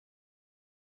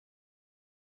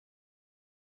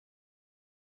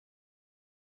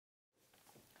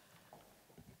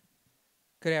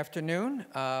Good afternoon,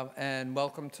 and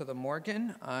welcome to the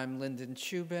Morgan. I'm Lyndon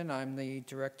Chubin. I'm the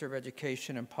Director of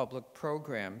Education and Public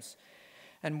Programs,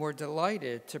 and we're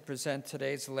delighted to present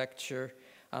today's lecture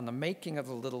on the making of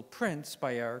The Little Prince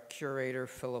by our curator,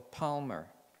 Philip Palmer.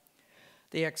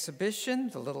 The exhibition,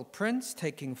 The Little Prince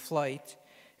Taking Flight,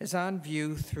 is on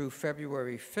view through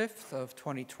February 5th of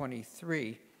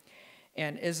 2023,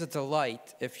 and is a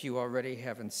delight if you already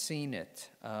haven't seen it.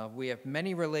 We have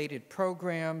many related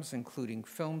programs, including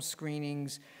film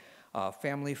screenings,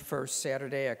 Family First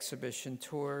Saturday exhibition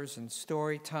tours, and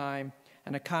story time,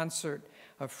 and a concert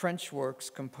of French works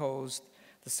composed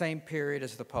the same period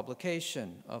as the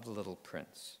publication of The Little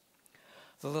Prince.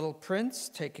 The Little Prince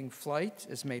Taking Flight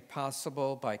is made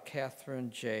possible by Catherine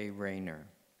J. Rayner.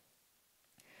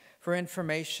 For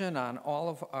information on all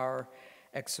of our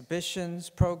exhibitions,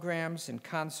 programs, and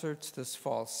concerts this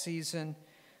fall season,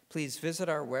 please visit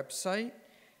our website,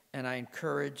 and I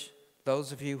encourage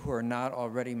those of you who are not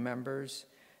already members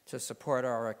to support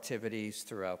our activities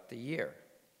throughout the year.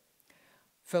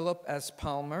 Philip S.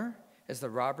 Palmer is the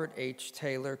Robert H.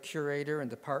 Taylor Curator and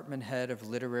Department Head of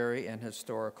Literary and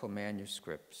Historical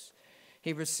Manuscripts.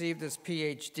 He received his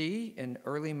PhD in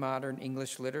Early Modern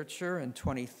English Literature in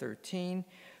 2013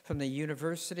 from the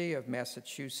University of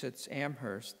Massachusetts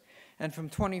Amherst, and from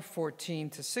 2014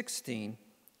 to 16,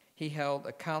 he held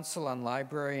a Council on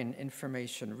Library and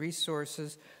Information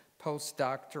Resources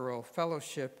postdoctoral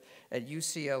fellowship at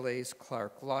UCLA's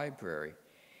Clark Library.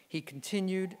 He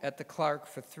continued at the Clark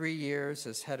for 3 years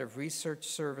as head of research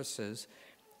services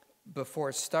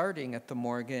before starting at the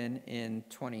Morgan in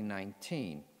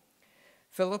 2019.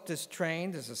 Philip is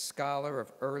trained as a scholar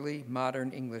of early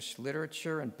modern English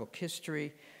literature and book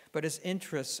history, but his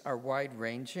interests are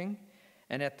wide-ranging,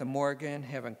 and at the Morgan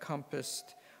have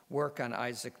encompassed work on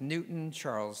Isaac Newton,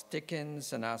 Charles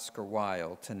Dickens, and Oscar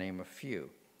Wilde, to name a few.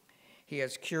 He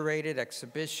has curated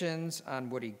exhibitions on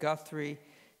Woody Guthrie,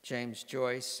 James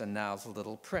Joyce, and now The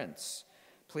Little Prince.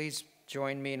 Please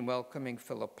join me in welcoming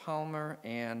Philip Palmer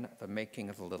and The Making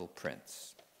of the Little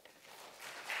Prince.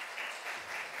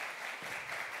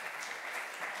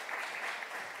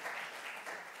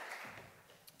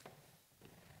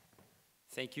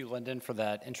 Thank you, Lyndon, for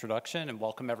that introduction, and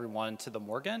welcome everyone to the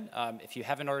Morgan. If you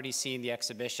haven't already seen the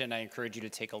exhibition, I encourage you to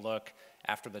take a look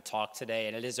after the talk today,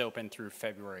 and it is open through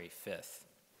February 5th.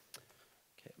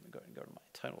 Okay, let me go ahead and go to my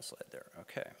title slide there.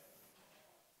 Okay.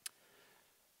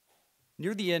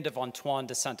 Near the end of Antoine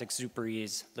de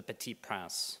Saint-Exupéry's Le Petit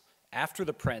Prince, after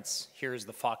the prince hears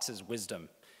the fox's wisdom,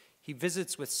 he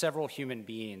visits with several human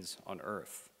beings on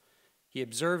Earth. He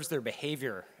observes their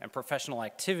behavior and professional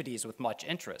activities with much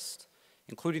interest,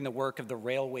 including the work of the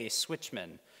railway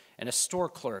switchman and a store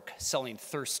clerk selling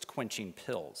thirst-quenching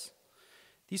pills.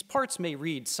 These parts may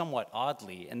read somewhat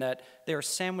oddly in that they are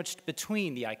sandwiched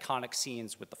between the iconic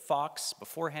scenes with the fox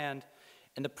beforehand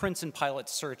and the prince and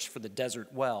pilot's search for the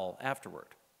desert well afterward.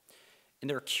 In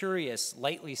their curious,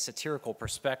 lightly satirical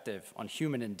perspective on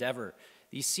human endeavor,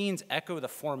 these scenes echo the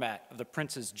format of the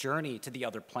prince's journey to the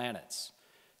other planets.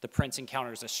 The prince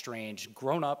encounters a strange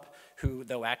grown-up who,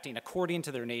 though acting according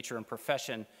to their nature and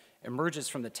profession, emerges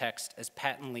from the text as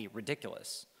patently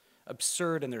ridiculous,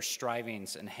 absurd in their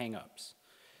strivings and hang-ups.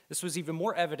 This was even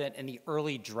more evident in the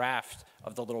early draft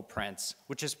of The Little Prince,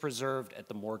 which is preserved at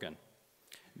the Morgan.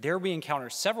 There we encounter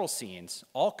several scenes,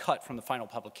 all cut from the final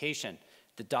publication,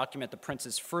 that document the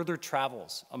prince's further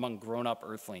travels among grown-up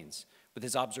earthlings, with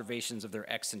his observations of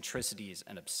their eccentricities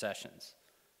and obsessions.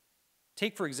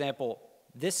 Take, for example,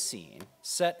 this scene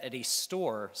set at a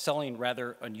store selling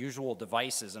rather unusual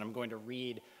devices, and I'm going to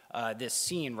read this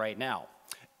scene right now.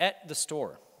 At the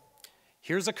store,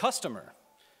 here's a customer.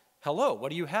 Hello,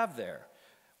 what do you have there?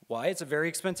 Why, it's a very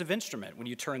expensive instrument. When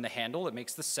you turn the handle, it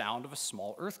makes the sound of a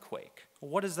small earthquake. Well,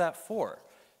 what is that for?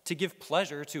 To give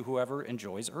pleasure to whoever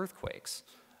enjoys earthquakes.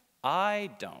 I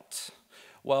don't.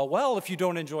 Well, if you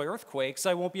don't enjoy earthquakes,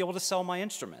 I won't be able to sell my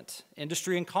instrument.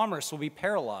 Industry and commerce will be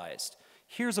paralyzed.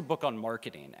 Here's a book on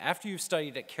marketing. After you've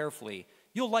studied it carefully,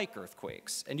 you'll like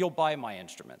earthquakes, and you'll buy my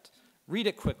instrument. Read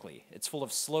it quickly. It's full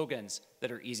of slogans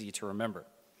that are easy to remember.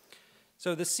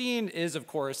 So the scene is, of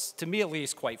course, to me at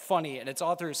least, quite funny, and its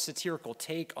author's satirical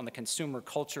take on the consumer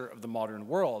culture of the modern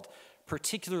world,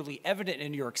 particularly evident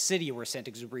in New York City, where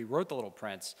Saint-Exupéry wrote The Little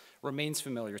Prince, remains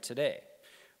familiar today.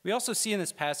 We also see in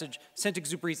this passage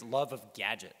Saint-Exupéry's love of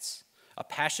gadgets, a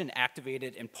passion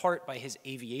activated in part by his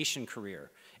aviation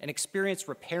career, and experience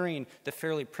repairing the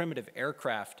fairly primitive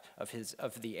aircraft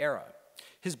of the era.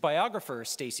 His biographer,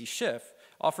 Stacy Schiff,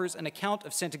 offers an account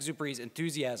of Saint-Exupéry's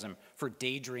enthusiasm for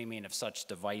daydreaming of such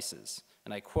devices.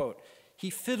 And I quote, "He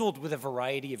fiddled with a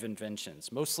variety of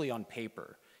inventions, mostly on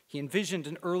paper. He envisioned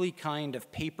an early kind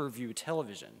of pay-per-view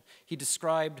television. He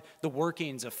described the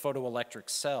workings of photoelectric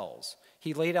cells.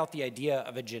 He laid out the idea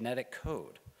of a genetic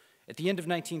code. At the end of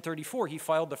 1934, he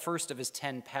filed the first of his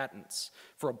 10 patents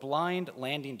for a blind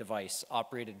landing device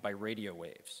operated by radio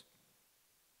waves.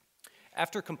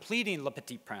 After completing Le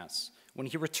Petit Prince, when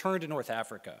he returned to North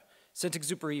Africa,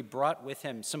 Saint-Exupéry brought with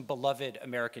him some beloved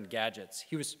American gadgets.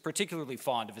 He was particularly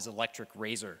fond of his electric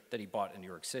razor that he bought in New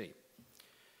York City.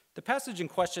 The passage in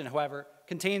question, however,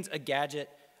 contains a gadget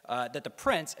that the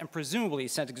prince, and presumably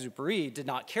Saint-Exupéry, did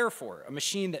not care for, a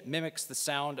machine that mimics the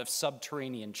sound of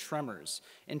subterranean tremors,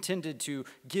 intended to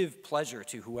give pleasure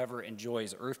to whoever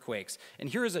enjoys earthquakes. And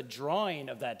here is a drawing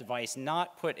of that device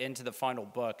not put into the final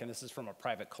book, and this is from a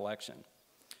private collection.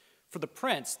 For the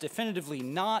prince, definitively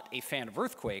not a fan of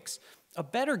earthquakes, a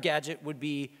better gadget would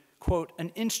be, quote,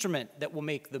 an instrument that will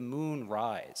make the moon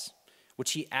rise,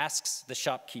 which he asks the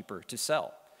shopkeeper to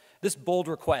sell. This bold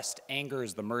request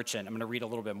angers the merchant. I'm going to read a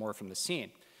little bit more from the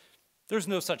scene. There's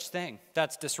no such thing.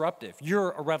 That's disruptive. You're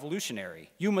a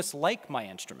revolutionary. You must like my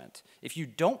instrument. If you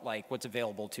don't like what's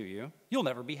available to you, you'll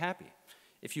never be happy.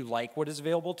 If you like what is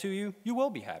available to you, you will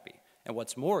be happy. And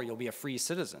what's more, you'll be a free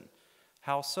citizen.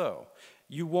 How so?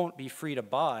 You won't be free to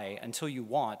buy until you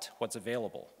want what's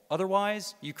available.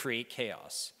 Otherwise, you create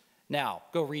chaos. Now,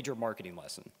 go read your marketing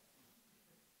lesson.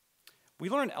 We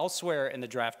learn elsewhere in the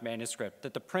draft manuscript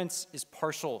that the prince is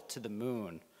partial to the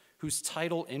moon, whose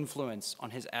tidal influence on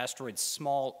his asteroid's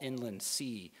small inland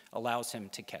sea allows him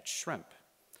to catch shrimp.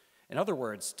 In other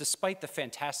words, despite the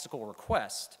fantastical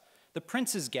request, the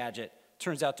prince's gadget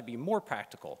turns out to be more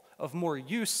practical, of more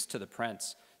use to the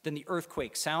prince than the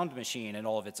earthquake sound machine and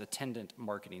all of its attendant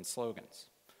marketing slogans.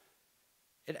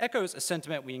 It echoes a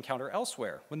sentiment we encounter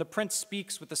elsewhere when the prince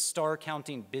speaks with a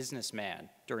star-counting businessman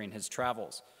during his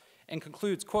travels, and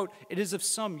concludes, quote, "It is of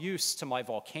some use to my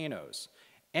volcanoes,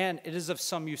 and it is of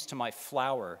some use to my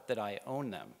flower that I own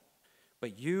them.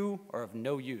 But you are of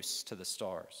no use to the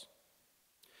stars."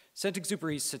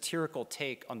 Saint-Exupéry's satirical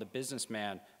take on the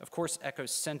businessman, of course,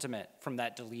 echoes sentiment from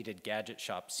that deleted gadget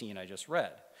shop scene I just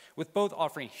read, with both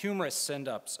offering humorous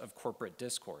send-ups of corporate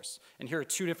discourse. And here are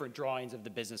two different drawings of the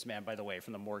businessman, by the way,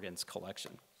 from the Morgan's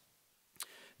collection.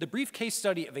 The brief case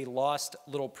study of a lost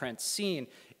Little Prince scene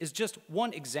is just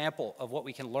one example of what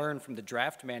we can learn from the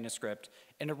draft manuscript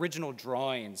and original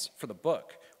drawings for the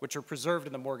book, which are preserved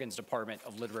in the Morgan's Department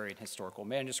of Literary and Historical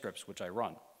Manuscripts, which I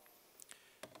run.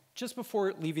 Just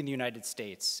before leaving the United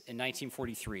States in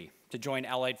 1943 to join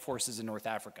Allied forces in North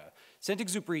Africa,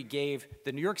 Saint-Exupéry gave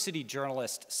the New York City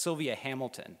journalist Silvia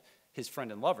Hamilton, his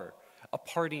friend and lover, a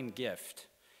parting gift: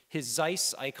 his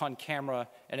Zeiss Icon camera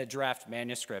and a draft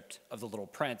manuscript of The Little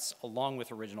Prince, along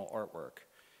with original artwork.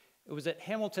 It was at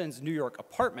Hamilton's New York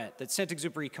apartment that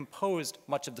Saint-Exupéry composed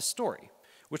much of the story,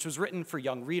 which was written for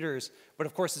young readers, but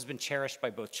of course has been cherished by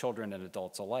both children and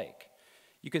adults alike.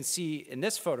 You can see in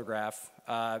this photograph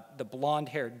the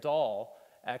blonde-haired doll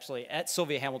actually at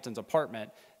Silvia Hamilton's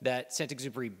apartment that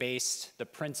Saint-Exupéry based the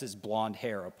prince's blonde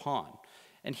hair upon.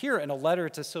 And here in a letter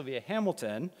to Silvia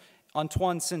Hamilton,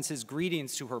 Antoine sends his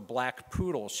greetings to her black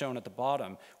poodle shown at the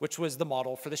bottom, which was the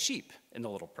model for the sheep in The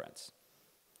Little Prince.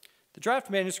 The draft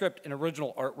manuscript and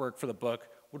original artwork for the book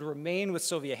would remain with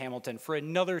Silvia Hamilton for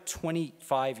another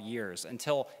 25 years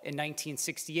until in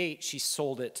 1968 she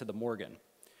sold it to the Morgan.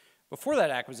 Before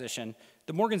that acquisition,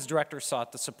 the Morgan's director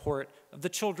sought the support of the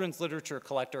children's literature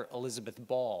collector Elizabeth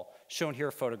Ball, shown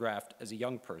here photographed as a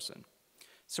young person.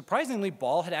 Surprisingly,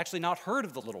 Ball had actually not heard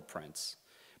of The Little Prince,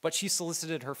 but she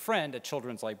solicited her friend, a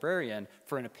children's librarian,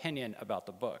 for an opinion about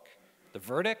the book. The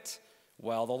verdict?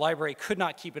 Well, the library could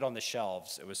not keep it on the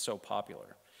shelves. It was so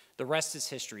popular. The rest is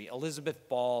history. Elizabeth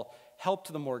Ball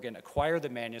helped the Morgan acquire the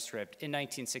manuscript in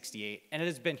 1968, and it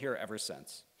has been here ever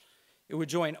since. It would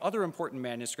join other important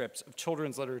manuscripts of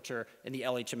children's literature in the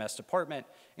LHMS department,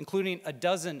 including a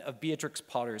dozen of Beatrix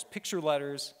Potter's picture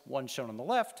letters, one shown on the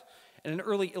left, and an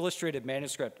early illustrated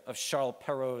manuscript of Charles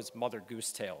Perrault's Mother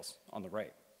Goose Tales on the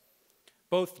right.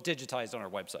 Both digitized on our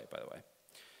website, by the way.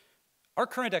 Our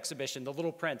current exhibition, The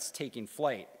Little Prince Taking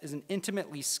Flight, is an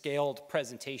intimately scaled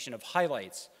presentation of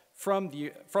highlights from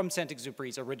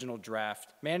Saint-Exupéry's original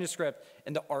draft manuscript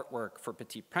and the artwork for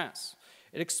Petit Prince.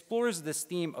 It explores this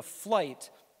theme of flight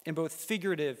in both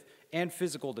figurative and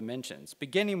physical dimensions,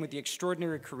 beginning with the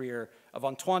extraordinary career of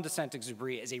Antoine de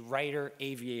Saint-Exupéry as a writer,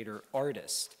 aviator,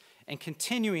 artist, and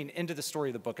continuing into the story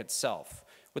of the book itself,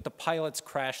 with the pilot's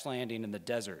crash landing in the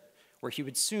desert, where he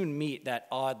would soon meet that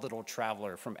odd little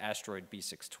traveler from asteroid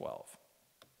B612.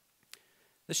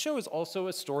 The show is also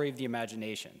a story of the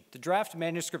imagination. The draft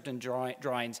manuscript and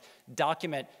drawings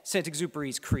document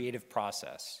Saint-Exupéry's creative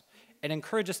process and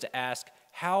encourage us to ask,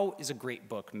 How is a great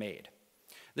book made?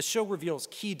 The show reveals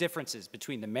key differences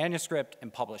between the manuscript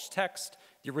and published text,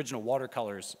 the original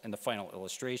watercolors, and the final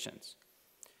illustrations.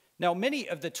 Now, many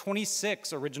of the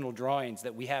 26 original drawings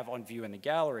that we have on view in the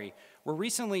gallery were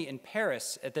recently in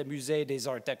Paris at the Musée des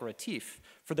Arts Décoratifs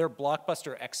for their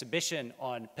blockbuster exhibition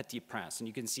on Petit Prince, and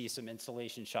you can see some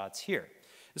installation shots here.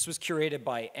 This was curated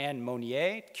by Anne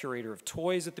Monnier, curator of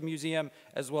toys at the museum,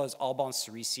 as well as Alban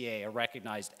Cerissier, a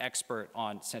recognized expert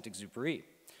on Saint-Exupéry.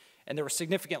 And there were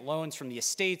significant loans from the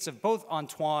estates of both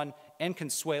Antoine and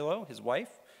Consuelo, his wife,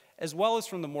 as well as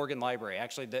from the Morgan Library.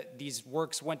 Actually, these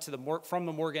works went to from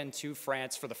the Morgan to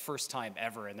France for the first time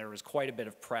ever, and there was quite a bit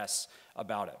of press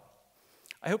about it.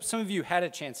 I hope some of you had a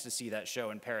chance to see that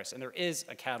show in Paris, and there is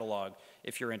a catalog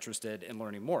if you're interested in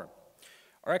learning more.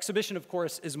 Our exhibition, of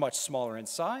course, is much smaller in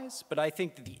size, but I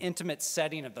think that the intimate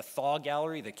setting of the Thaw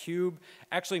Gallery, the cube,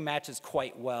 actually matches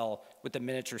quite well with the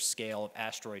miniature scale of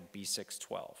asteroid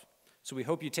B612. So we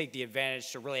hope you take the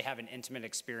advantage to really have an intimate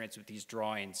experience with these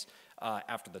drawings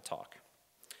after the talk.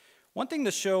 One thing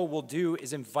the show will do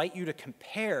is invite you to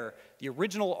compare the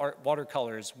original art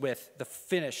watercolors with the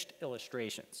finished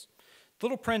illustrations.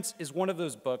 Little Prince is one of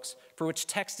those books for which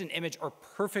text and image are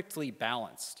perfectly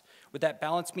balanced, with that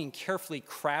balance being carefully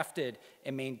crafted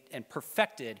and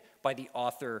perfected by the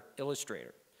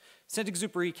author-illustrator.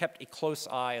 Saint-Exupéry kept a close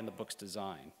eye on the book's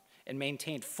design and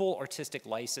maintained full artistic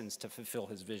license to fulfill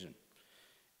his vision.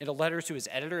 In a letter to his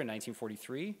editor in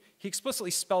 1943, he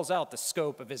explicitly spells out the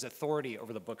scope of his authority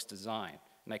over the book's design,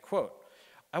 and I quote,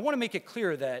 "I want to make it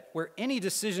clear that where any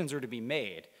decisions are to be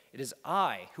made, it is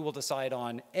I who will decide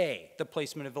on A, the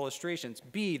placement of illustrations,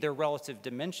 B, their relative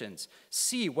dimensions,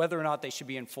 C, whether or not they should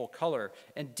be in full color,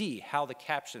 and D, how the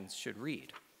captions should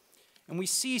read." And we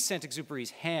see Saint-Exupéry's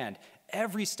hand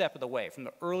every step of the way, from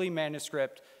the early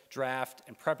manuscript, draft,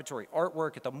 and preparatory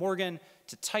artwork at the Morgan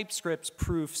to typescripts,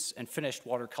 proofs, and finished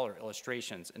watercolor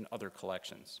illustrations in other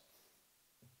collections.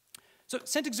 So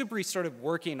Saint-Exupéry started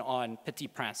working on Petit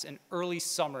Prince in early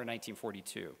summer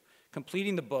 1942,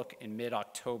 completing the book in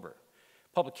mid-October.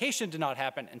 Publication did not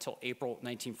happen until April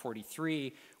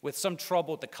 1943, with some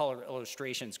trouble with the color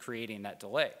illustrations creating that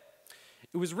delay.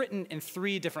 It was written in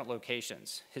 3 different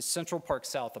locations: his Central Park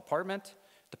South apartment,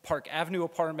 the Park Avenue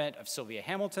apartment of Silvia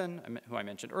Hamilton, who I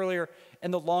mentioned earlier,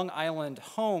 and the Long Island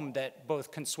home that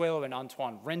both Consuelo and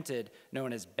Antoine rented,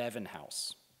 known as Bevan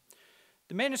House.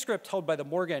 The manuscript held by the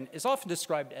Morgan is often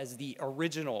described as the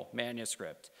original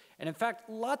manuscript. And in fact,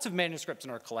 lots of manuscripts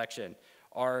in our collection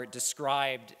are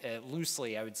described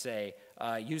loosely, I would say,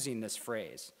 using this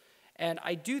phrase. And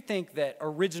I do think that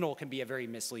original can be a very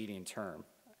misleading term.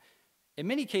 In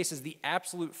many cases, the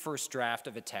absolute first draft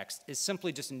of a text is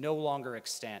simply just no longer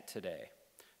extant today.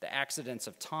 The accidents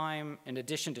of time, in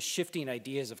addition to shifting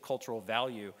ideas of cultural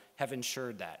value, have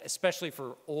ensured that, especially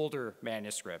for older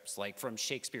manuscripts, like from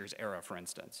Shakespeare's era, for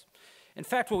instance. In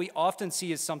fact, what we often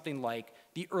see is something like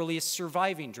the earliest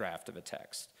surviving draft of a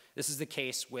text. This is the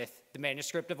case with the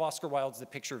manuscript of Oscar Wilde's The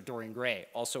Picture of Dorian Gray,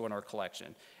 also in our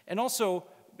collection, and also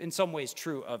in some ways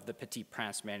true of the Petit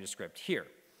Prince manuscript here.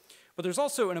 But there's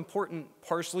also an important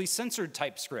partially censored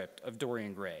typescript of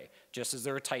Dorian Gray, just as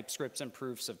there are typescripts and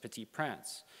proofs of Petit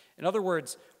Prince. In other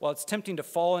words, while it's tempting to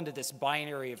fall into this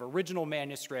binary of original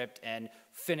manuscript and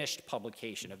finished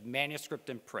publication, of manuscript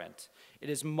and print, it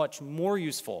is much more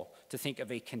useful to think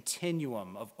of a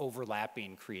continuum of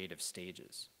overlapping creative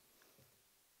stages.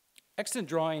 Extant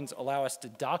drawings allow us to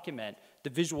document the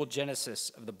visual genesis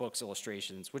of the book's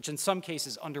illustrations, which in some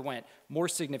cases underwent more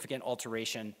significant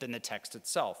alteration than the text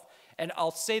itself. And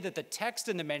I'll say that the text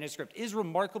in the manuscript is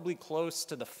remarkably close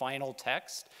to the final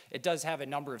text. It does have a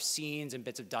number of scenes and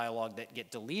bits of dialogue that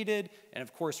get deleted, and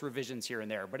of course revisions here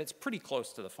and there, but it's pretty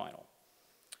close to the final.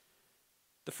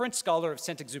 The French scholar of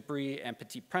Saint-Exupéry and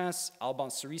Petit Prince, Alban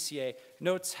Cerissier,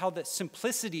 notes how the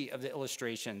simplicity of the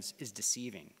illustrations is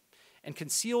deceiving and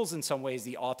conceals in some ways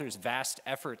the author's vast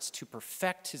efforts to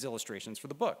perfect his illustrations for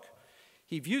the book.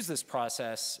 He views this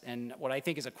process, in what I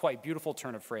think is a quite beautiful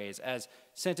turn of phrase, as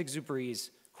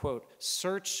Saint-Exupéry's, quote,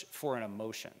 search for an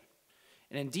emotion.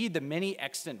 And indeed, the many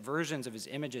extant versions of his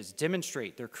images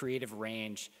demonstrate their creative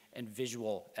range and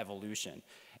visual evolution.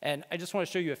 And I just want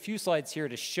to show you a few slides here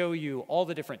to show you all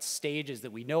the different stages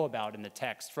that we know about in the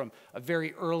text, from a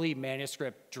very early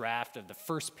manuscript draft of the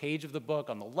first page of the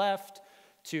book on the left,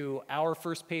 to our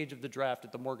first page of the draft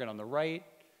at the Morgan on the right,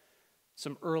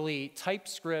 some early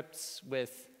typescripts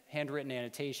with handwritten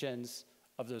annotations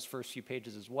of those first few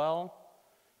pages as well.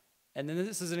 And then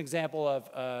this is an example of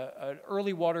an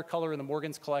early watercolor in the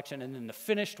Morgan's collection, and then the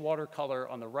finished watercolor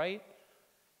on the right,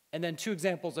 and then 2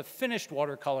 examples of finished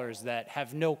watercolors that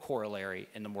have no corollary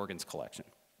in the Morgan's collection.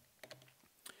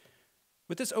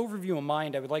 With this overview in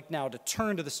mind, I would like now to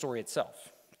turn to the story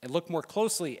itself and look more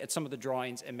closely at some of the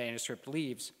drawings and manuscript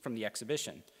leaves from the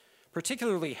exhibition,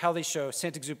 particularly how they show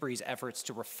Saint-Exupéry's efforts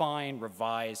to refine,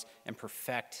 revise, and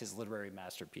perfect his literary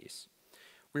masterpiece.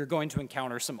 We are going to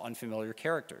encounter some unfamiliar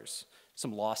characters,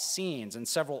 some lost scenes, and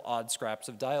several odd scraps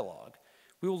of dialogue.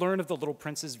 We will learn of the Little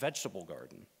Prince's vegetable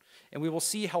garden, and we will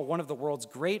see how one of the world's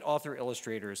great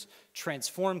author-illustrators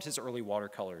transformed his early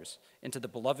watercolors into the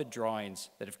beloved drawings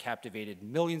that have captivated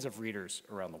millions of readers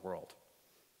around the world.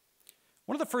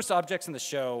 One of the first objects in the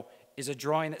show is a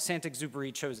drawing that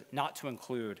Saint-Exupéry chose not to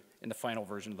include in the final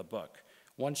version of the book,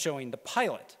 one showing the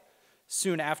pilot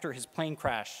soon after his plane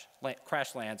crash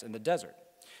lands in the desert.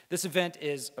 This event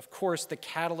is, of course, the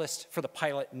catalyst for the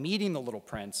pilot meeting the Little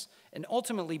Prince and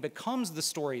ultimately becomes the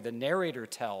story the narrator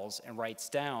tells and writes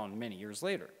down many years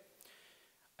later.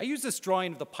 I use this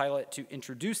drawing of the pilot to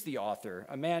introduce the author,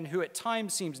 a man who at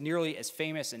times seems nearly as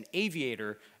famous an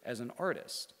aviator as an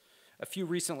artist. A few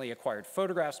recently acquired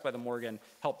photographs by the Morgan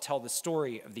help tell the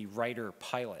story of the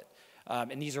writer-pilot.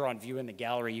 And these are on view in the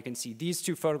gallery. You can see these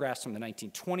two photographs from the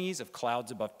 1920s of clouds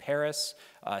above Paris.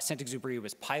 Saint-Exupéry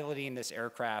was piloting this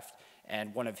aircraft,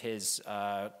 and one of his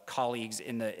colleagues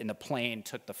in the plane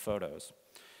took the photos.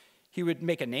 He would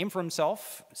make a name for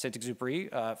himself,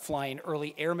 Saint-Exupéry, flying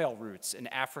early airmail routes in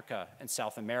Africa and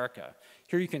South America.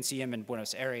 Here you can see him in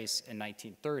Buenos Aires in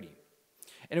 1930.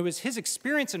 And it was his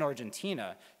experience in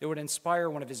Argentina that would inspire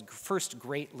one of his first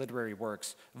great literary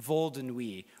works, Vol de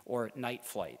Nuit, or Night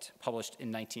Flight, published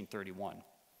in 1931.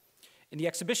 In the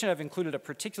exhibition, I've included a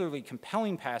particularly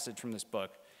compelling passage from this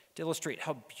book to illustrate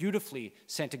how beautifully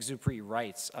Saint-Exupéry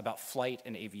writes about flight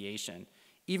and aviation,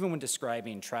 even when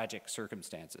describing tragic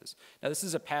circumstances. Now, this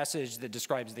is a passage that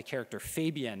describes the character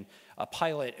Fabian, a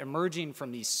pilot emerging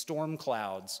from these storm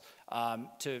clouds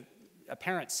to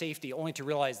apparent safety, only to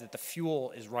realize that the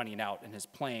fuel is running out in his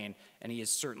plane, and he is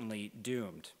certainly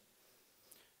doomed.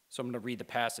 So I'm going to read the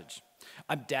passage.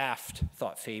 "I'm daft,"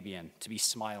 thought Fabian, "to be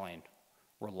smiling.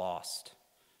 We're lost."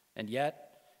 And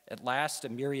yet, at last, a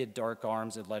myriad dark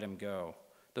arms had let him go.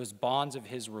 Those bonds of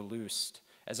his were loosed,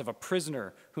 as of a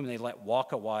prisoner whom they let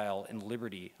walk a while in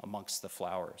liberty amongst the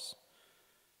flowers.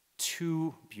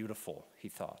 Too beautiful, he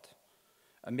thought.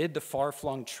 Amid the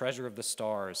far-flung treasure of the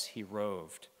stars, he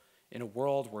roved, in a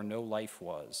world where no life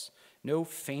was, no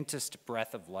faintest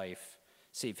breath of life,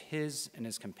 save his and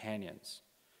his companions.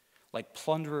 Like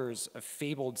plunderers of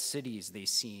fabled cities they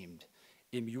seemed,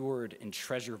 immured in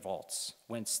treasure vaults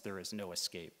whence there is no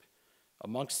escape.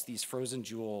 Amongst these frozen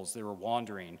jewels they were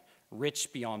wandering,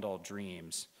 rich beyond all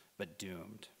dreams, but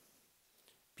doomed.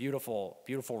 Beautiful,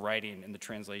 beautiful writing in the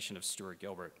translation of Stuart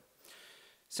Gilbert.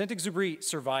 Saint-Exupéry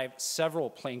survived several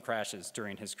plane crashes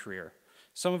during his career,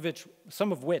 some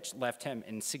of which left him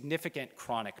in significant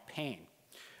chronic pain.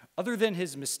 Other than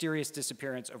his mysterious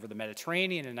disappearance over the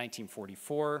Mediterranean in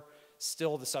 1944,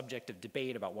 still the subject of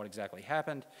debate about what exactly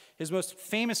happened, his most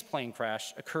famous plane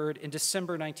crash occurred in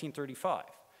December 1935,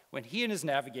 when he and his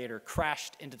navigator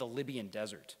crashed into the Libyan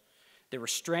desert. They were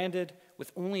stranded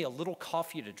with only a little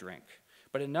coffee to drink,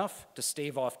 but enough to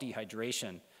stave off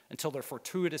dehydration until their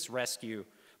fortuitous rescue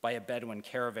by a Bedouin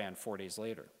caravan 4 days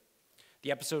later.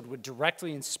 The episode would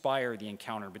directly inspire the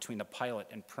encounter between the pilot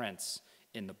and Prince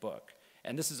in the book.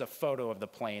 And this is a photo of the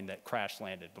plane that crash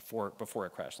landed before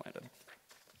it crash landed.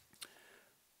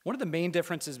 One of the main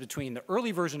differences between the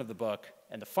early version of the book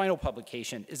and the final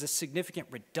publication is a significant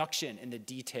reduction in the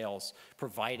details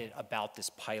provided about this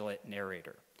pilot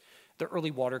narrator. The early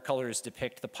watercolors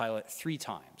depict the pilot 3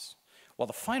 times, while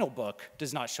the final book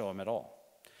does not show him at all.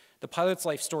 The pilot's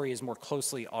life story is more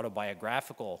closely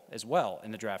autobiographical as well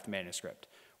in the draft manuscript,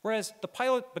 whereas the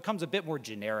pilot becomes a bit more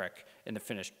generic in the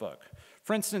finished book.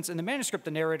 For instance, in the manuscript,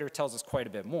 the narrator tells us quite a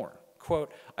bit more.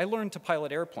 Quote, "I learned to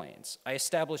pilot airplanes. I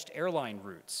established airline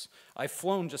routes. I've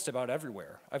flown just about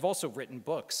everywhere. I've also written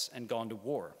books and gone to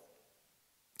war."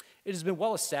 It has been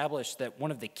well established that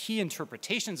one of the key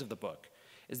interpretations of the book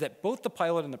is that both the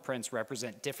pilot and the prince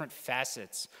represent different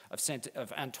facets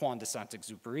of Antoine de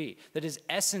Saint-Exupéry, that his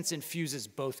essence infuses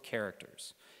both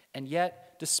characters. And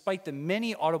yet, despite the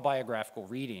many autobiographical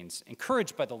readings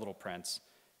encouraged by the Little Prince,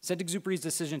 Saint-Exupéry's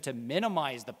decision to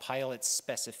minimize the pilot's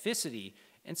specificity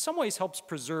in some ways helps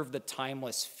preserve the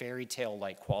timeless fairy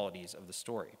tale-like qualities of the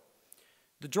story.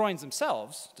 The drawings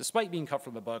themselves, despite being cut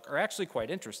from the book, are actually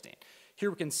quite interesting. Here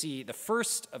we can see the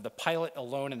first of the pilot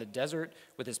alone in the desert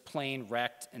with his plane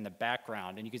wrecked in the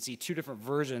background. And you can see 2 different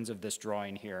versions of this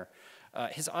drawing here.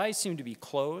 His eyes seem to be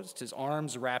closed, his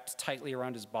arms wrapped tightly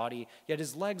around his body, yet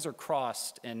his legs are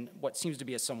crossed in what seems to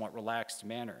be a somewhat relaxed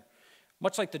manner.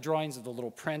 Much like the drawings of the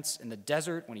Little Prince in the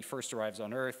desert when he first arrives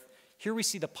on Earth, here we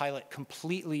see the pilot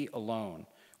completely alone,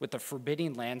 with the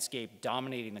forbidding landscape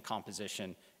dominating the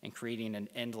composition and creating an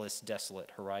endless, desolate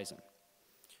horizon.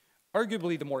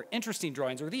 Arguably, the more interesting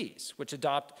drawings are these, which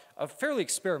adopt a fairly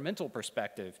experimental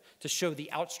perspective to show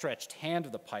the outstretched hand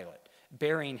of the pilot,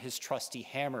 bearing his trusty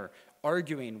hammer,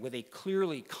 arguing with a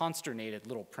clearly consternated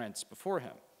little prince before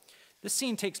him. This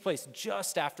scene takes place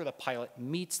just after the pilot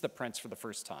meets the prince for the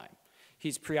first time.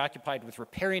 He's preoccupied with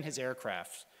repairing his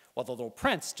aircraft, while the little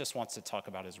prince just wants to talk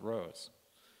about his rose.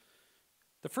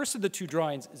 The first of the two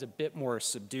drawings is a bit more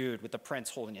subdued, with the prince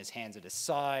holding his hands at his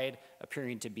side,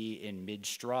 appearing to be in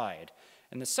mid-stride.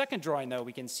 In the second drawing, though,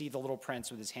 we can see the little prince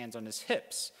with his hands on his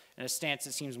hips, in a stance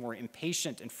that seems more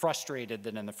impatient and frustrated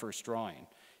than in the first drawing.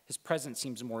 His presence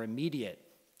seems more immediate.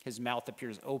 His mouth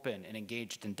appears open and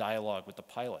engaged in dialogue with the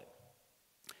pilot.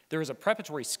 There is a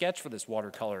preparatory sketch for this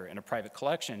watercolor in a private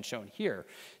collection shown here,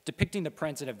 depicting the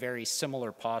prince in a very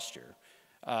similar posture,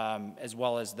 as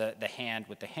well as the hand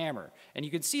with the hammer. And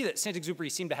you can see that Saint-Exupéry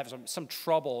seemed to have some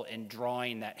trouble in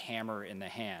drawing that hammer in the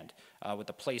hand, with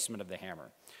the placement of the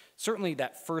hammer. Certainly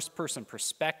that first-person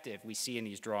perspective we see in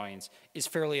these drawings is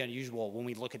fairly unusual when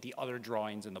we look at the other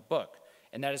drawings in the book,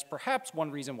 and that is perhaps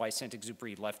one reason why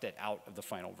Saint-Exupéry left it out of the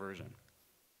final version.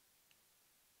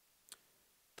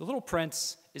 The Little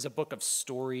Prince is a book of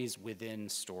stories within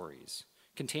stories,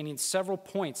 containing several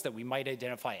points that we might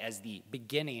identify as the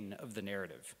beginning of the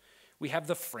narrative. We have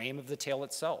the frame of the tale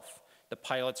itself, the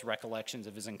pilot's recollections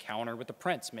of his encounter with the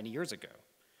prince many years ago.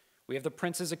 We have the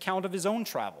prince's account of his own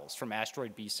travels from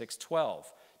asteroid B612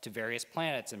 to various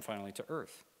planets and finally to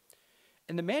Earth.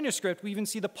 In the manuscript, we even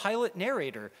see the pilot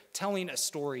narrator telling a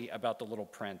story about the little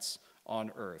prince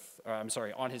on Earth,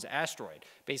 on his asteroid,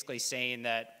 basically saying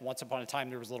that once upon a time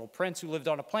there was a little prince who lived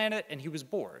on a planet and he was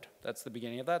bored. That's the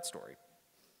beginning of that story.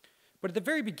 But at the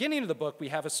very beginning of the book, we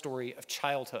have a story of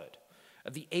childhood,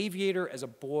 of the aviator as a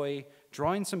boy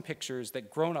drawing some pictures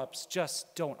that grown-ups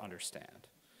just don't understand.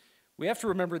 We have to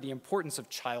remember the importance of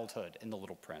childhood in The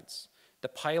Little Prince. The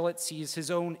pilot sees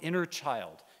his own inner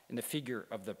child in the figure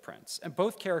of the prince, and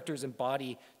both characters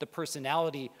embody the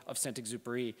personality of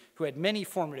Saint-Exupéry, who had many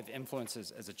formative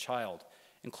influences as a child,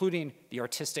 including the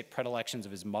artistic predilections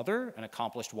of his mother, an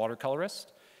accomplished watercolorist,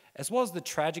 as well as the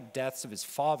tragic deaths of his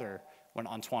father when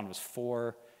Antoine was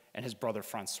 4, and his brother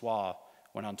Francois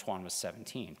when Antoine was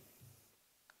 17.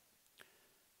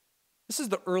 This is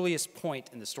the earliest point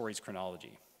in the story's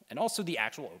chronology, and also the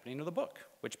actual opening of the book,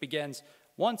 which begins,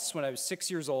 "Once, when I was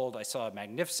 6 years old, I saw a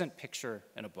magnificent picture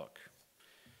in a book."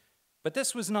 But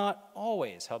this was not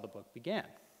always how the book began.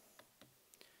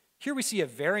 Here we see a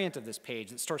variant of this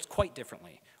page that starts quite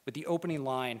differently, with the opening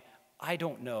line, "I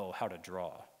don't know how to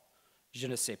draw. Je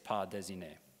ne sais pas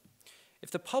dessiner." If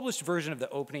the published version of the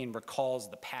opening recalls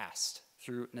the past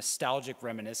through nostalgic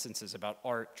reminiscences about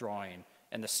art, drawing,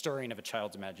 and the stirring of a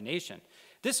child's imagination,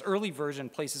 this early version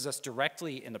places us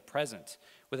directly in the present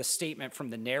with a statement from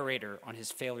the narrator on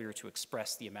his failure to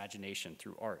express the imagination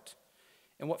through art.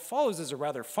 And what follows is a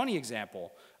rather funny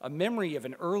example, a memory of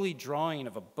an early drawing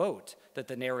of a boat that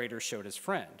the narrator showed his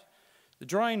friend. The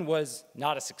drawing was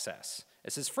not a success,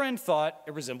 as his friend thought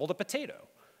it resembled a potato.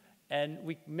 And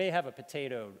we may have a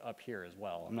potato up here as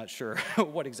well. I'm not sure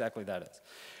what exactly that is.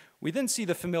 We then see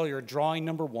the familiar drawing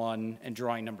number 1 and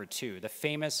drawing number 2, the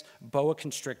famous boa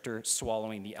constrictor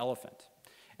swallowing the elephant.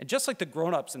 And just like the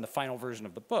grown-ups in the final version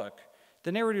of the book,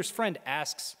 the narrator's friend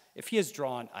asks if he has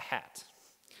drawn a hat.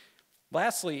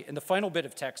 Lastly, in the final bit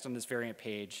of text on this variant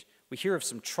page, we hear of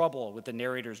some trouble with the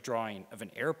narrator's drawing of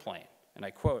an airplane. And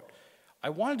I quote, "I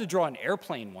wanted to draw an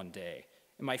airplane one day,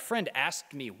 and my friend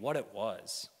asked me what it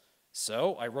was.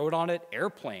 So I wrote on it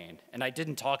airplane, and I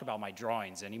didn't talk about my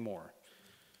drawings anymore."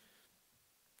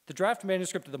 The draft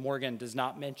manuscript of the Morgan does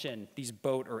not mention these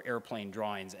boat or airplane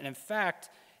drawings, and in fact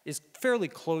is fairly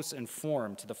close in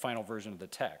form to the final version of the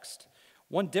text.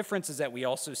 One difference is that we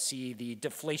also see the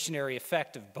deflationary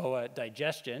effect of boa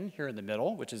digestion here in the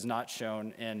middle, which is not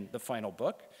shown in the final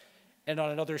book. And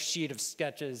on another sheet of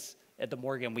sketches at the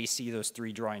Morgan, we see those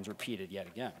 3 drawings repeated yet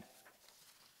again.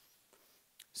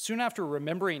 Soon after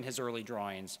remembering his early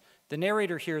drawings, the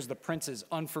narrator hears the prince's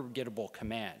unforgettable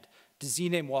command,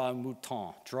 "Dessinez-moi un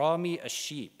mouton," draw me a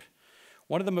sheep.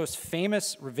 One of the most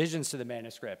famous revisions to the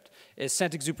manuscript is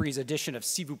Saint-Exupéry's addition of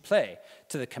 "s'il vous plaît"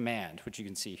 to the command, which you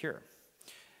can see here.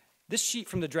 This sheet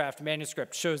from the draft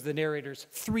manuscript shows the narrator's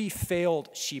 3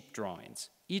 failed sheep drawings,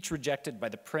 each rejected by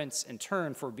the prince in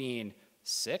turn for being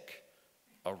sick,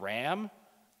 a ram,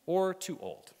 or too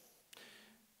old.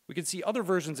 We can see other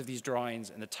versions of these drawings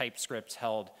in the typescripts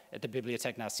held at the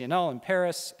Bibliothèque Nationale in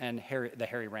Paris and the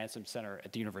Harry Ransom Center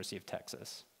at the University of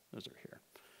Texas. Those are here.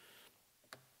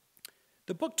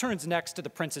 The book turns next to the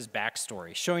prince's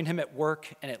backstory, showing him at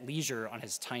work and at leisure on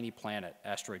his tiny planet,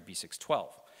 asteroid B612.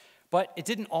 But it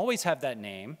didn't always have that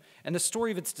name, and the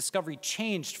story of its discovery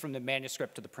changed from the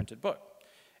manuscript to the printed book.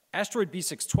 Asteroid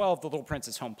B612, the Little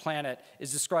Prince's home planet,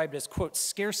 is described as, quote,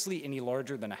 scarcely any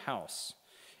larger than a house.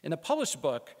 In the published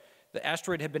book, the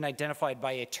asteroid had been identified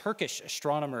by a Turkish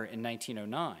astronomer in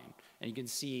 1909, and you can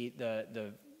see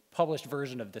the published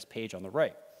version of this page on the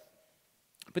right.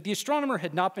 But the astronomer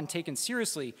had not been taken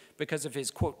seriously because of his,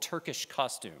 quote, Turkish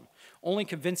costume, only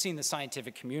convincing the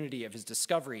scientific community of his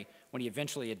discovery when he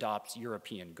eventually adopts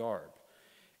European garb.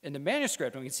 In the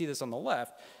manuscript, and we can see this on the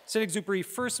left, Saint-Exupéry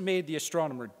first made the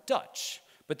astronomer Dutch,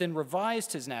 but then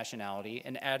revised his nationality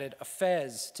and added a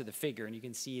fez to the figure. And you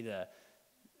can see the,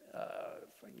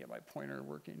 if I can get my pointer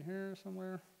working here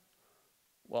somewhere.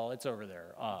 Well, it's over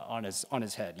there on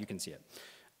his head. You can see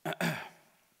it.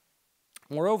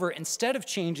 Moreover, instead of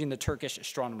changing the Turkish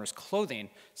astronomer's clothing,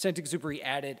 Saint-Exupéry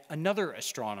added another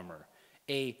astronomer,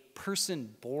 a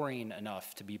person boring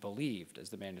enough to be believed, as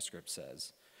the manuscript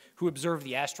says, who observed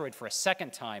the asteroid for a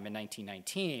second time in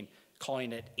 1919,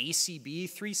 calling it ACB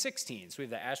 316. So we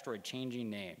have the asteroid changing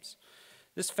names.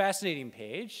 This fascinating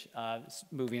page,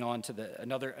 moving on to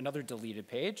another deleted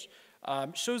page,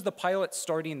 shows the pilot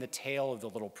starting the tale of the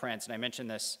Little Prince. And I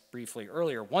mentioned this briefly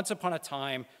earlier. Once upon a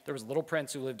time, there was a little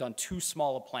prince who lived on too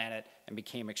small a planet and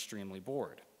became extremely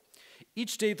bored.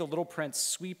 Each day, the Little Prince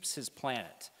sweeps his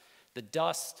planet, the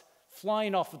dust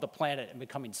flying off of the planet and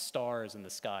becoming stars in the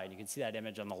sky. And you can see that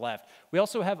image on the left. We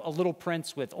also have a little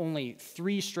prince with only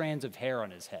 3 strands of hair on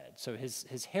his head. So his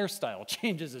hairstyle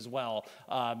changes as well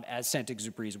as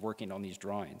Saint-Exupéry is working on these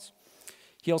drawings.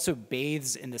 He also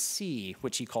bathes in the sea,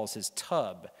 which he calls his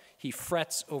tub. He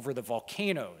frets over the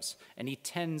volcanoes, and he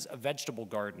tends a vegetable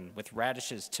garden with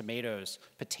radishes, tomatoes,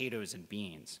 potatoes, and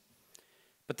beans.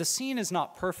 But the scene is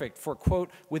not perfect, for, quote,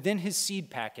 within his seed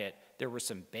packet, there were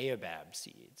some baobab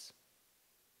seeds.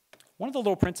 One of the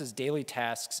Little Prince's daily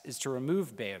tasks is to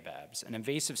remove baobabs, an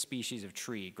invasive species of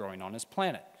tree growing on his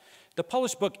planet. The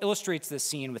published book illustrates this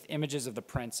scene with images of the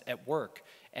prince at work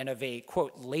and of a,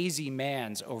 quote, lazy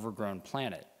man's overgrown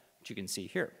planet, which you can see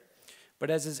here.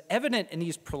 But as is evident in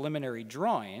these preliminary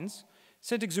drawings,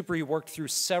 Saint-Exupéry worked through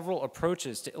several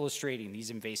approaches to illustrating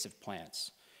these invasive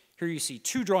plants. Here you see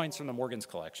 2 drawings from the Morgan's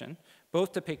collection,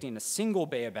 both depicting a single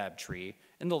baobab tree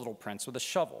and the Little Prince with a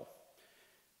shovel.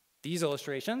 These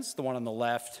illustrations, the one on the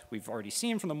left we've already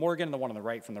seen from the Morgan and the one on the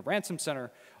right from the Ransom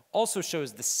Center, also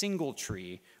shows the single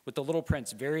tree with the Little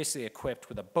Prince variously equipped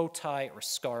with a bow tie or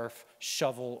scarf,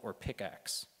 shovel, or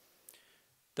pickaxe.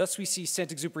 Thus we see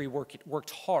Saint-Exupéry worked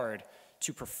hard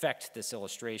to perfect this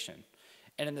illustration.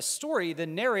 And in the story, the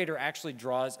narrator actually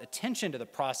draws attention to the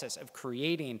process of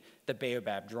creating the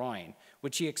baobab drawing,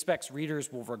 which he expects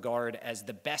readers will regard as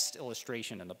the best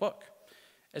illustration in the book.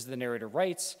 As the narrator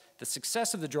writes, the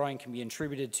success of the drawing can be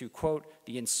attributed to, quote,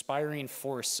 the inspiring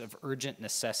force of urgent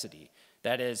necessity.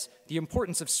 That is, the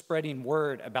importance of spreading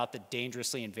word about the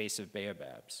dangerously invasive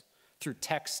baobabs through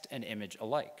text and image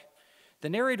alike. The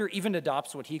narrator even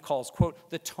adopts what he calls,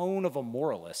 quote, the tone of a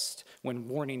moralist when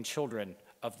warning children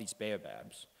of these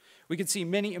baobabs. We can see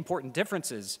many important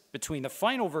differences between the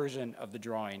final version of the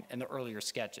drawing and the earlier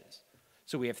sketches.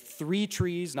 So we have 3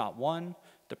 trees, not 1.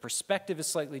 The perspective is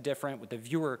slightly different with the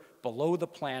viewer below the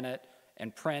planet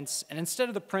and prince, and instead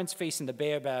of the prince facing the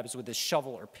baobabs with his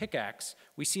shovel or pickaxe,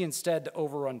 we see instead the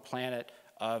overrun planet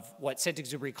of what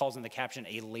Saint-Exupéry calls in the caption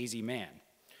a lazy man.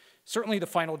 Certainly the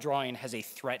final drawing has a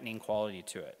threatening quality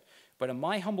to it, but in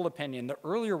my humble opinion, the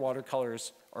earlier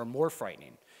watercolors are more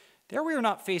frightening. There we are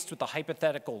not faced with the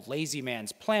hypothetical lazy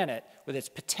man's planet with its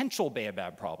potential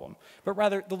baobab problem, but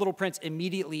rather the Little Prince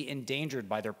immediately endangered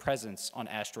by their presence on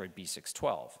asteroid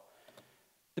B612.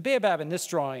 The baobab in this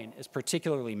drawing is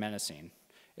particularly menacing.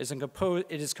 It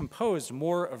is composed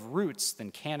more of roots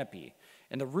than canopy,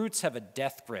 and the roots have a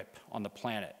death grip on the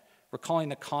planet, recalling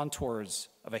the contours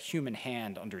of a human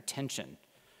hand under tension.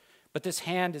 But this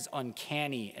hand is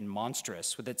uncanny and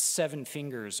monstrous, with its 7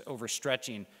 fingers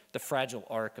overstretching the fragile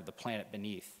arc of the planet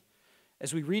beneath.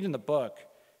 As we read in the book,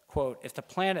 quote, if the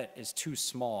planet is too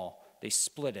small, they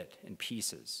split it in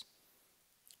pieces.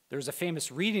 There's a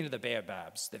famous reading of the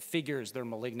baobabs that figures their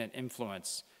malignant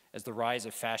influence as the rise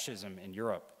of fascism in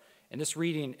Europe. And this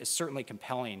reading is certainly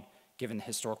compelling given the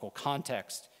historical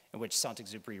context in which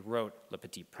Saint-Exupéry wrote Le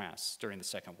Petit Prince during the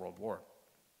Second World War.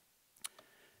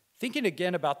 Thinking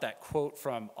again about that quote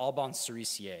from Alban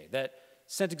Cerisier, that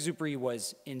Saint-Exupéry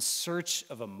was in search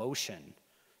of emotion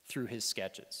through his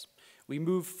sketches. We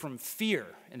move from fear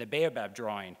in the baobab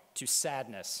drawing to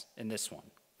sadness in this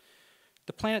one.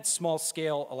 The planet's small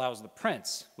scale allows the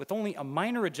prince, with only a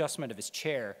minor adjustment of his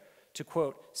chair, to,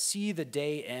 quote, see the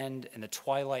day end and the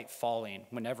twilight falling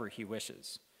whenever he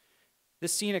wishes.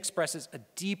 This scene expresses a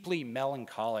deeply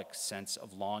melancholic sense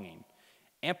of longing,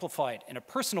 amplified in a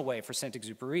personal way for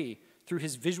Saint-Exupéry through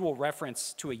his visual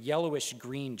reference to a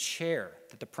yellowish-green chair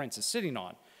that the prince is sitting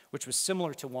on, which was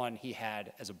similar to one he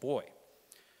had as a boy.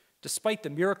 Despite the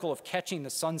miracle of catching the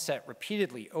sunset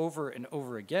repeatedly over and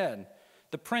over again,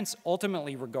 the prince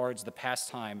ultimately regards the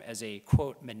pastime as a,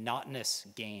 quote, monotonous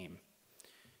game.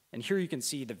 And here you can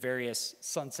see the various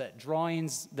sunset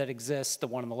drawings that exist, the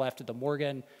one on the left at the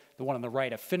Morgan, the one on the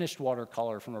right, a finished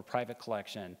watercolor from a private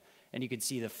collection, and you can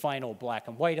see the final black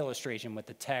and white illustration with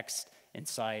the text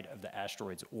inside of the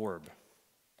asteroid's orb.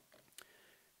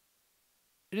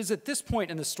 It is at this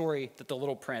point in the story that the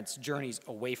little prince journeys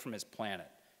away from his planet,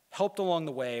 helped along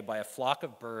the way by a flock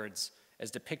of birds as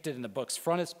depicted in the book's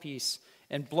frontispiece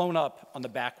and blown up on the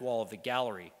back wall of the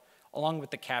gallery, along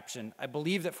with the caption, "I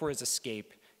believe that for his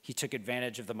escape, he took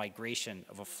advantage of the migration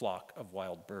of a flock of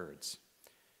wild birds."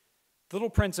 The little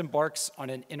prince embarks on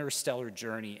an interstellar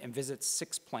journey and visits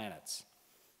 6 planets.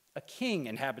 A king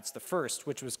inhabits the first,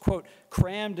 which was, quote,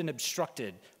 crammed and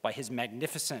obstructed by his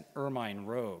magnificent ermine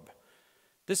robe.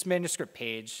 This manuscript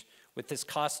page, with his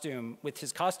costume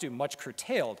much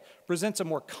curtailed, presents a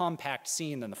more compact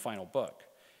scene than the final book.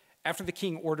 After the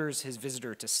king orders his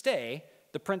visitor to stay,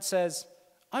 the prince says,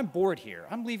 "I'm bored here,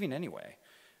 I'm leaving anyway."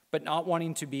 But not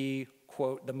wanting to be,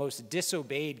 quote, the most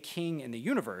disobeyed king in the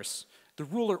universe, the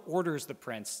ruler orders the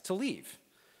prince to leave.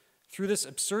 Through this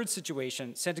absurd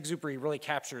situation, Saint-Exupéry really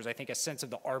captures, I think, a sense of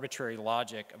the arbitrary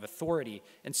logic of authority,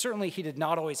 and certainly he did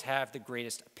not always have the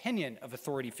greatest opinion of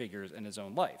authority figures in his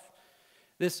own life.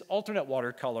 This alternate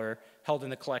watercolor, held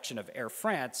in the collection of Air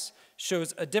France,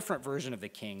 shows a different version of the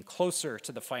king, closer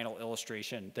to the final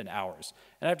illustration than ours.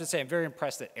 And I have to say, I'm very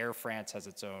impressed that Air France has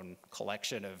its own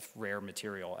collection of rare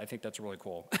material. I think that's really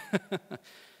cool.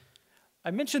 I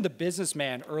mentioned the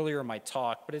businessman earlier in my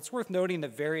talk, but it's worth noting the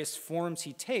various forms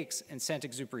he takes in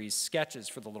Saint-Exupéry's sketches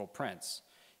for the Little Prince.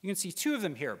 You can see 2 of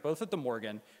them here, both at the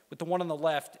Morgan, with the one on the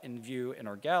left in view in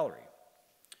our gallery.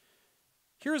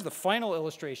 Here is the final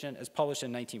illustration as published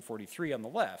in 1943 on the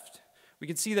left. We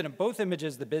can see that in both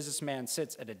images, the businessman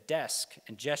sits at a desk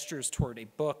and gestures toward a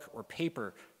book or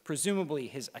paper, presumably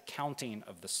his accounting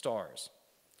of the stars.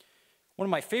 One of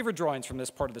my favorite drawings from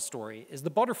this part of the story is the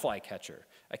butterfly catcher,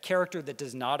 a character that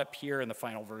does not appear in the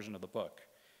final version of the book.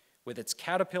 With its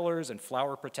caterpillars and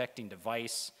flower-protecting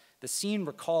device, the scene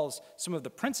recalls some of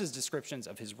the prince's descriptions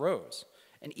of his rose,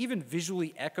 and even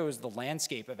visually echoes the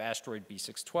landscape of asteroid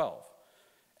B612.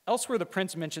 Elsewhere, the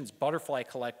prince mentions butterfly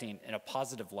collecting in a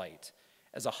positive light,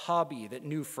 as a hobby that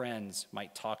new friends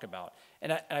might talk about.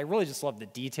 And I really just love the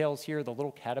details here, the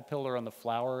little caterpillar on the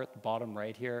flower at the bottom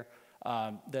right here.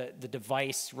 The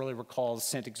device really recalls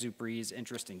Saint-Exupéry's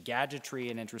interest in gadgetry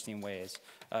in interesting ways.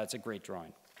 It's a great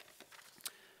drawing.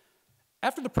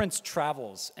 After the prince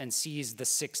travels and sees the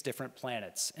 6 different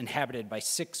planets inhabited by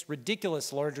 6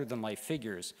 ridiculous larger-than-life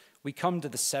figures, we come to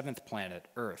the 7th planet,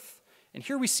 Earth. And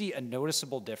here we see a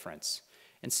noticeable difference.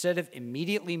 Instead of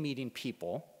immediately meeting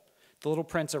people, the little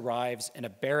prince arrives in a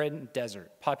barren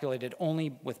desert populated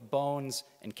only with bones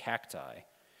and cacti.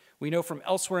 We know from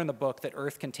elsewhere in the book that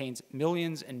Earth contains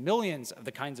millions and millions of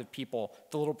the kinds of people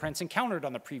the little prince encountered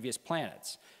on the previous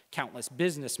planets, countless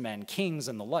businessmen, kings,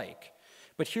 and the like.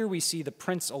 But here we see the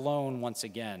prince alone once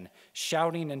again,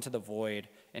 shouting into the void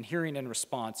and hearing in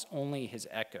response only his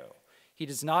echo. He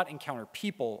does not encounter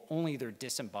people, only their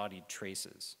disembodied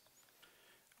traces.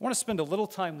 I want to spend a little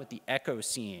time with the echo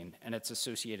scene and its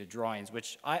associated drawings,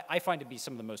 which I find to be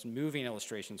some of the most moving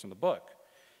illustrations from the book.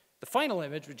 The final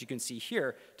image, which you can see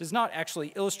here, does not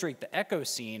actually illustrate the echo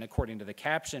scene according to the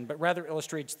caption, but rather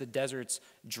illustrates the desert's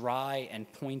dry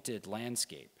and pointed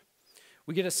landscape.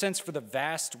 We get a sense for the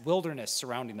vast wilderness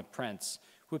surrounding the prince,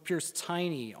 who appears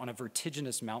tiny on a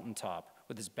vertiginous mountaintop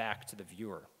with his back to the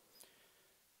viewer.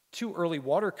 2 early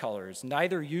watercolors,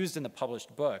 neither used in the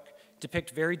published book,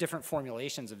 depict very different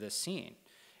formulations of this scene.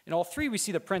 In all 3, we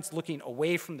see the prince looking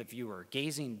away from the viewer,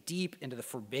 gazing deep into the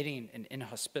forbidding and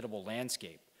inhospitable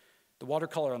landscape. The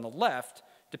watercolor on the left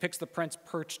depicts the prince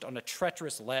perched on a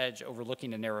treacherous ledge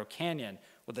overlooking a narrow canyon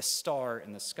with a star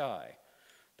in the sky.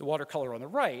 The watercolor on the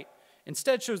right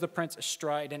instead shows the prince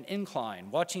astride an incline,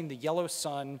 watching the yellow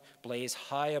sun blaze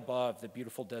high above the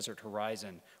beautiful desert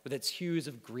horizon with its hues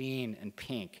of green and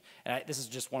pink. And this is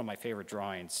just one of my favorite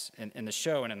drawings in the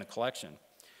show and in the collection.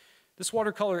 This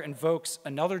watercolor invokes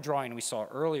another drawing we saw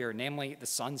earlier, namely the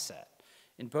sunset.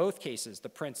 In both cases, the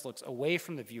prince looks away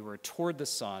from the viewer toward the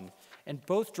sun, and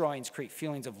both drawings create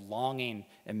feelings of longing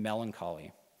and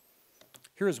melancholy.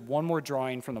 Here is one more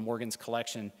drawing from the Morgan's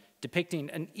collection depicting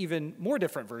an even more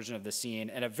different version of the scene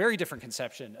and a very different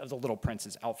conception of the little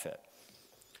prince's outfit.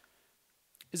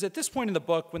 It is at this point in the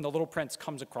book when the little prince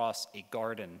comes across a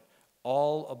garden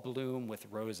all abloom with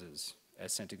roses,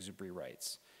 as Saint-Exupéry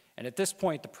writes. And at this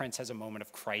point, the prince has a moment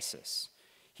of crisis.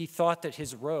 He thought that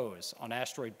his rose on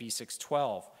asteroid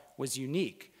B612 was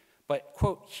unique, but,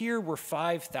 quote, here were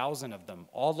 5,000 of them,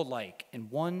 all alike, in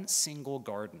one single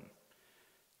garden.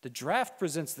 The draft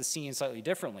presents the scene slightly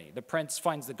differently. The prince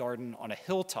finds the garden on a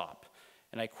hilltop,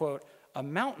 and I quote, "A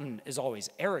mountain is always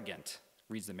arrogant,"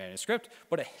 reads the manuscript,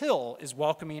 "but a hill is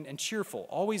welcoming and cheerful,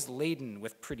 always laden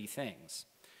with pretty things."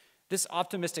 This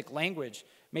optimistic language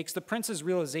makes the prince's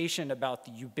realization about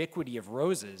the ubiquity of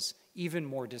roses even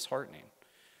more disheartening.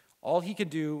 All he could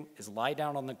do is lie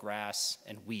down on the grass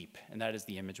and weep, and that is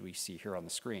the image we see here on the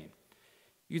screen.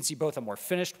 You can see both a more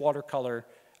finished watercolor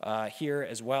here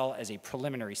as well as a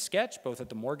preliminary sketch, both at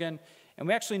the Morgan, and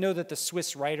we actually know that the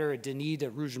Swiss writer Denis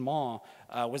de Rougemont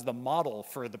was the model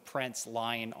for the prince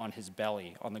lying on his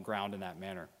belly on the ground in that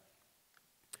manner.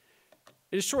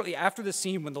 It is shortly after the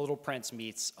scene when the little prince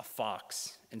meets a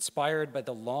fox, inspired by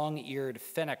the long-eared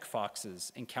fennec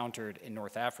foxes encountered in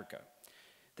North Africa.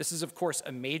 This is, of course,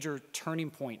 a major turning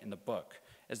point in the book,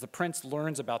 as the prince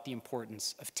learns about the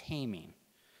importance of taming,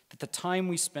 that the time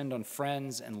we spend on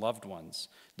friends and loved ones,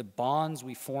 the bonds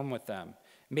we form with them,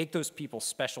 make those people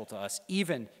special to us,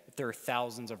 even if there are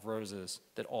thousands of roses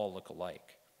that all look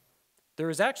alike. There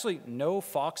is actually no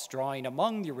fox drawing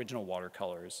among the original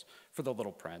watercolors for The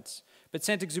Little Prince, but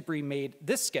Saint-Exupéry made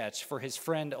this sketch for his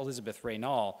friend Elizabeth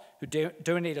Raynal, who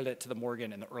donated it to the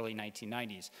Morgan in the early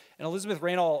 1990s. And Elizabeth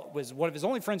Raynal was one of his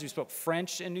only friends who spoke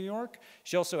French in New York.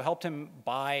 She also helped him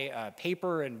buy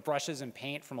paper and brushes and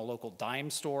paint from a local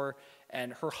dime store,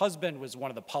 and her husband was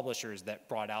one of the publishers that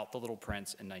brought out The Little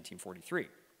Prince in 1943.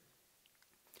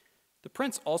 The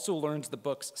prince also learns the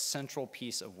book's central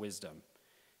piece of wisdom,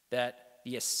 that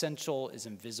the essential is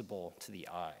invisible to the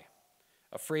eye,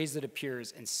 a phrase that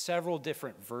appears in several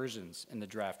different versions in the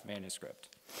draft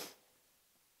manuscript.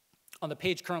 On the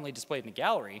page currently displayed in the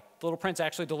gallery, the Little Prince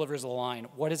actually delivers the line,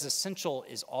 "What is essential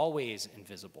is always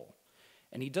invisible."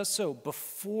 And he does so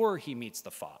before he meets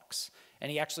the fox, and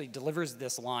he actually delivers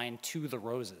this line to the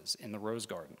roses in the rose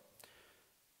garden.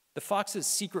 The fox's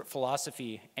secret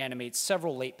philosophy animates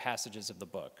several late passages of the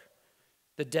book.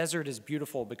 The desert is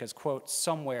beautiful because, quote,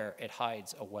 "somewhere it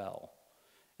hides a well."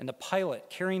 And the pilot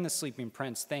carrying the sleeping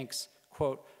prince thinks,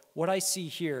 quote, "what I see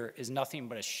here is nothing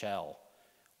but a shell.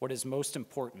 What is most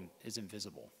important is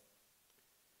invisible."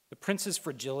 The prince's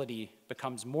fragility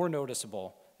becomes more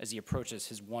noticeable as he approaches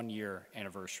his 1-year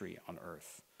anniversary on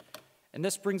Earth. And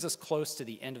this brings us close to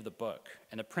the end of the book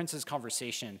and the prince's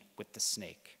conversation with the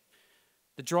snake.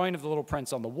 The drawing of the Little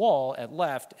Prince on the wall at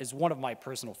left is one of my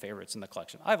personal favorites in the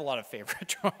collection. I have a lot of favorite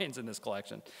drawings in this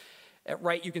collection. At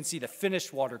right, you can see the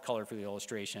finished watercolor for the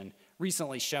illustration,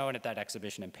 recently shown at that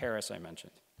exhibition in Paris I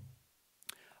mentioned.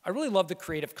 I really love the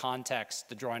creative context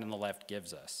the drawing on the left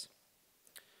gives us.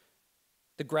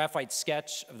 The graphite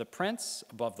sketch of the prince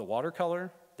above the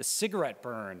watercolor, the cigarette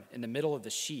burn in the middle of the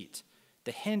sheet,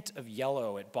 the hint of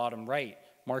yellow at bottom right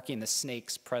marking the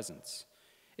snake's presence.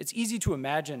 It's easy to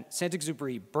imagine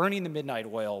Saint-Exupéry burning the midnight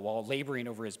oil while laboring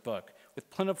over his book, with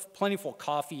plentiful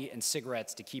coffee and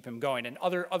cigarettes to keep him going. And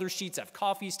other sheets have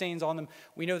coffee stains on them.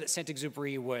 We know that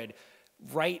Saint-Exupéry would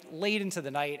write late into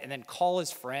the night and then call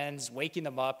his friends, waking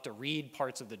them up to read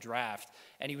parts of the draft.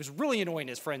 And he was really annoying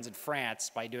his friends in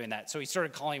France by doing that. So he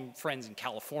started calling friends in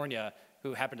California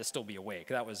who happened to still be awake.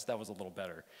 That was a little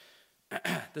better.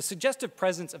 The suggestive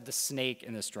presence of the snake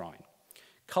in this drawing,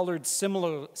 colored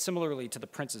similarly to the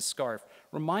prince's scarf,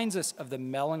 reminds us of the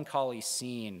melancholy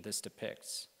scene this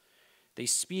depicts. They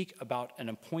speak about an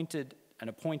appointed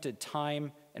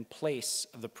time and place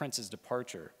of the prince's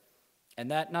departure.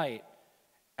 And that night,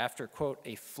 after, quote,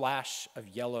 "a flash of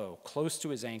yellow close to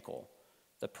his ankle,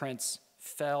 the prince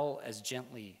fell as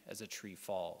gently as a tree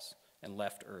falls and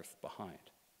left Earth behind."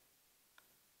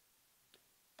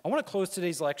 I want to close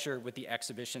today's lecture with the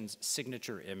exhibition's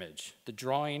signature image, the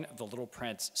drawing of the Little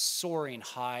Prince soaring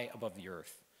high above the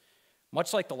earth.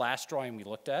 Much like the last drawing we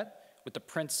looked at, with the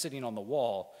prince sitting on the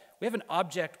wall, we have an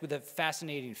object with a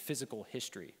fascinating physical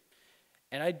history.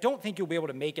 And I don't think you'll be able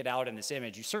to make it out in this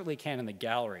image. You certainly can in the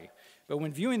gallery. But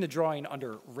when viewing the drawing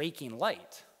under raking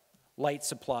light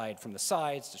supplied from the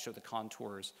sides to show the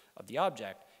contours of the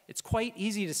object, it's quite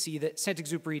easy to see that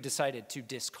Saint-Exupéry decided to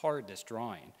discard this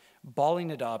drawing,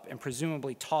 balling it up and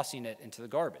presumably tossing it into the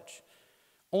garbage.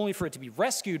 only for it to be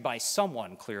rescued by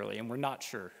someone, clearly, and we're not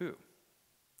sure who.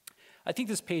 I think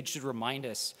this page should remind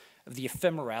us of the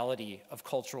ephemerality of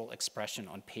cultural expression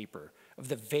on paper, of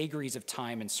the vagaries of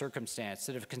time and circumstance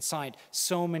that have consigned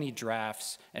so many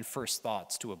drafts and first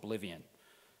thoughts to oblivion.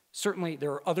 Certainly,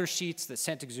 there are other sheets that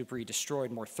Saint-Exupéry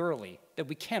destroyed more thoroughly that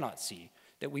we cannot see,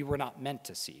 that we were not meant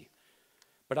to see.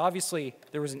 But obviously,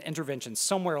 there was an intervention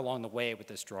somewhere along the way with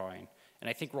this drawing, and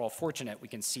I think we're all fortunate we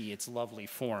can see its lovely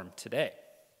form today.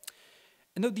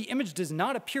 And though the image does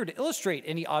not appear to illustrate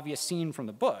any obvious scene from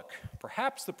the book,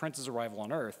 perhaps the prince's arrival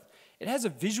on Earth, it has a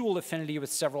visual affinity with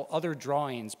several other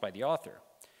drawings by the author.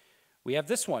 We have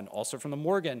this one, also from the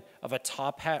Morgan, of a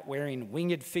top hat wearing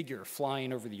winged figure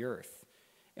flying over the earth.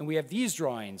 And we have these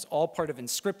drawings, all part of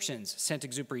inscriptions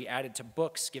Saint-Exupéry added to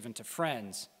books given to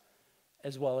friends,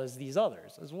 as well as these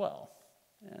others as well.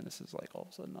 And this is like all of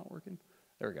a sudden not working.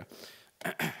 There we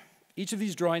go. Each of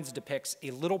these drawings depicts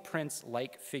a little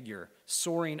prince-like figure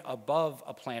soaring above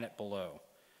a planet below.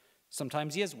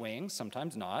 Sometimes he has wings,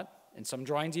 sometimes not. In some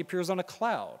drawings he appears on a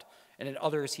cloud, and in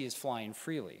others he is flying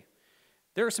freely.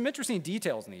 There are some interesting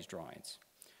details in these drawings.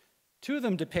 Two of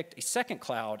them depict a second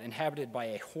cloud inhabited by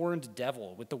a horned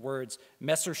devil with the words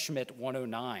Messerschmitt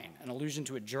 109, an allusion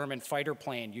to a German fighter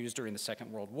plane used during the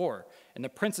Second World War. And the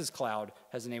prince's cloud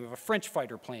has the name of a French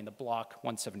fighter plane, the Block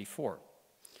 174.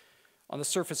 On the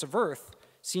surface of Earth,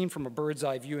 seen from a bird's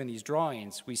eye view in these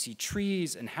drawings, we see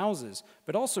trees and houses,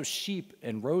 but also sheep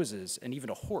and roses, and even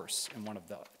a horse in one of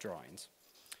the drawings.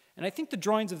 And I think the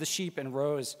drawings of the sheep and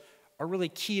rose are really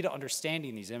key to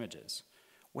understanding these images.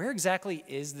 Where exactly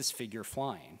is this figure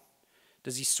flying?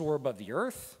 Does he soar above the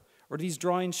Earth, or do these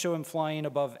drawings show him flying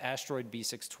above asteroid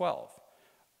B612?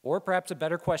 Or perhaps a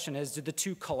better question is, did the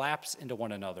two collapse into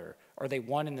one another? Are they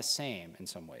one and the same in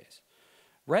some ways?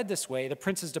 Read this way, the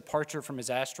prince's departure from his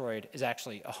asteroid is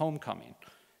actually a homecoming.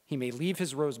 He may leave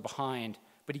his rose behind,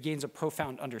 but he gains a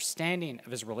profound understanding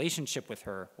of his relationship with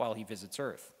her while he visits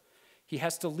Earth. He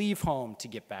has to leave home to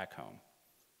get back home.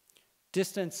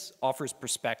 Distance offers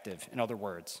perspective, in other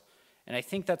words, and I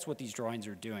think that's what these drawings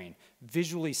are doing,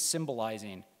 visually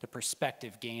symbolizing the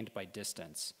perspective gained by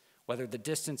distance, whether the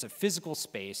distance of physical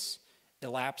space,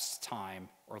 elapsed time,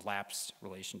 or lapsed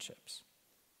relationships.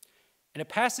 In a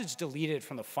passage deleted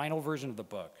from the final version of the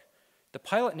book, the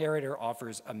pilot narrator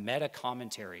offers a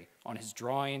meta-commentary on his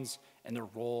drawings and their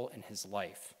role in his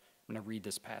life. I'm going to read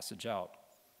this passage out.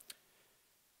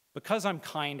 Because I'm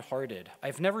kind-hearted,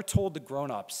 I've never told the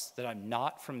grown-ups that I'm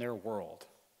not from their world.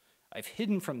 I've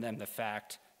hidden from them the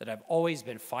fact that I've always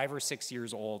been 5 or 6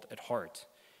 years old at heart,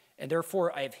 and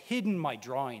therefore I have hidden my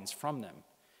drawings from them.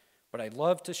 But I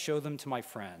love to show them to my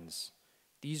friends.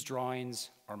 These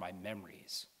drawings are my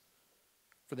memories.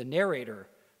 For the narrator,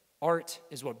 art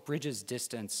is what bridges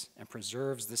distance and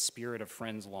preserves the spirit of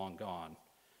friends long gone.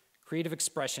 Creative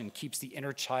expression keeps the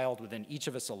inner child within each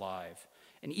of us alive.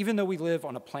 And even though we live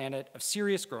on a planet of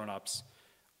serious grown-ups,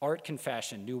 art can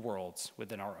fashion new worlds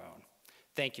within our own.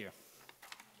 Thank you.